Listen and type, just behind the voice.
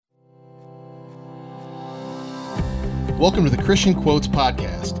Welcome to the Christian Quotes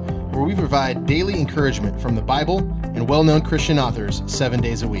Podcast, where we provide daily encouragement from the Bible and well-known Christian authors 7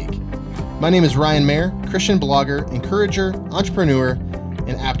 days a week. My name is Ryan Mayer, Christian blogger, encourager, entrepreneur,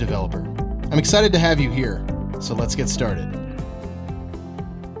 and app developer. I'm excited to have you here, so let's get started.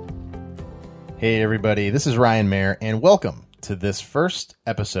 Hey everybody, this is Ryan Mayer, and welcome to this first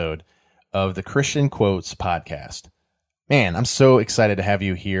episode of the Christian Quotes Podcast. Man, I'm so excited to have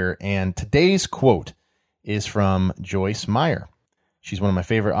you here, and today's quote is from Joyce Meyer. She's one of my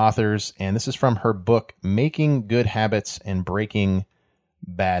favorite authors, and this is from her book, Making Good Habits and Breaking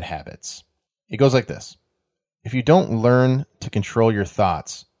Bad Habits. It goes like this: if you don't learn to control your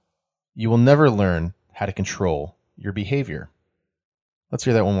thoughts, you will never learn how to control your behavior. Let's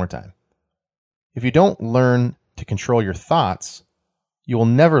hear that one more time. If you don't learn to control your thoughts, you will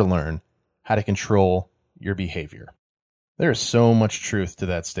never learn how to control your behavior. There is so much truth to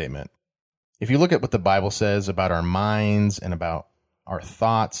that statement. If you look at what the Bible says about our minds and about our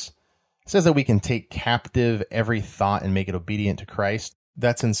thoughts, it says that we can take captive every thought and make it obedient to Christ.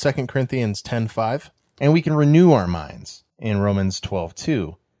 That's in 2 Corinthians 10:5. And we can renew our minds in Romans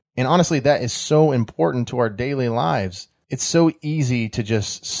 12:2. And honestly, that is so important to our daily lives. It's so easy to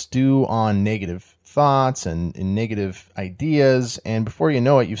just stew on negative thoughts and negative ideas. And before you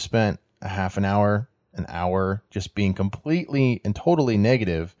know it, you've spent a half an hour just being completely and totally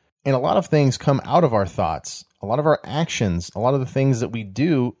negative. And a lot of things come out of our thoughts. A lot of our actions, a lot of the things that we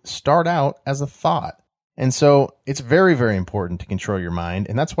do start out as a thought. And so it's very, very important to control your mind.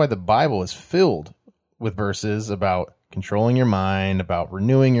 And that's why the Bible is filled with verses about controlling your mind, about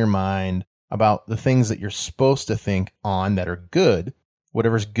renewing your mind, about the things that you're supposed to think on that are good,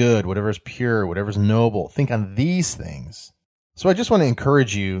 whatever's pure, whatever's noble. Think on these things. So I just want to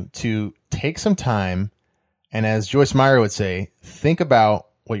encourage you to take some time and, as Joyce Meyer would say, think about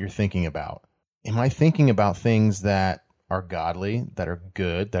what you're thinking about. Am I thinking about things that are godly, that are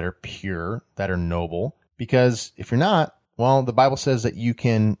good, that are pure, that are noble? Because if you're not, well, the Bible says that you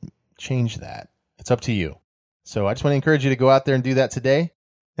can change that. It's up to you. So I just want to encourage you to go out there and do that today.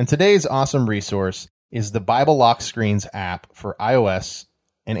 And today's awesome resource is the Bible Lock Screens app for iOS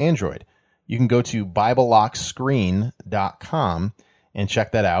and Android. You can go to BibleLockScreen.com and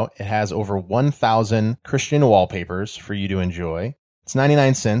check that out. It has over 1,000 Christian wallpapers for you to enjoy. It's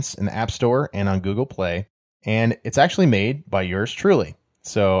 99 cents in the App Store and on Google Play, and it's actually made by yours truly.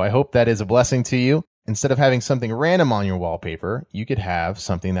 So I hope that is a blessing to you. Instead of having something random on your wallpaper, you could have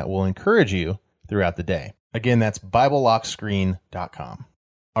something that will encourage you throughout the day. Again, that's BibleLockScreen.com.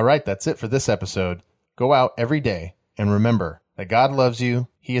 All right, that's it for this episode. Go out every day and remember that God loves you.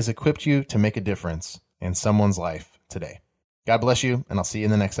 He has equipped you to make a difference in someone's life today. God bless you, and I'll see you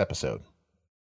in the next episode.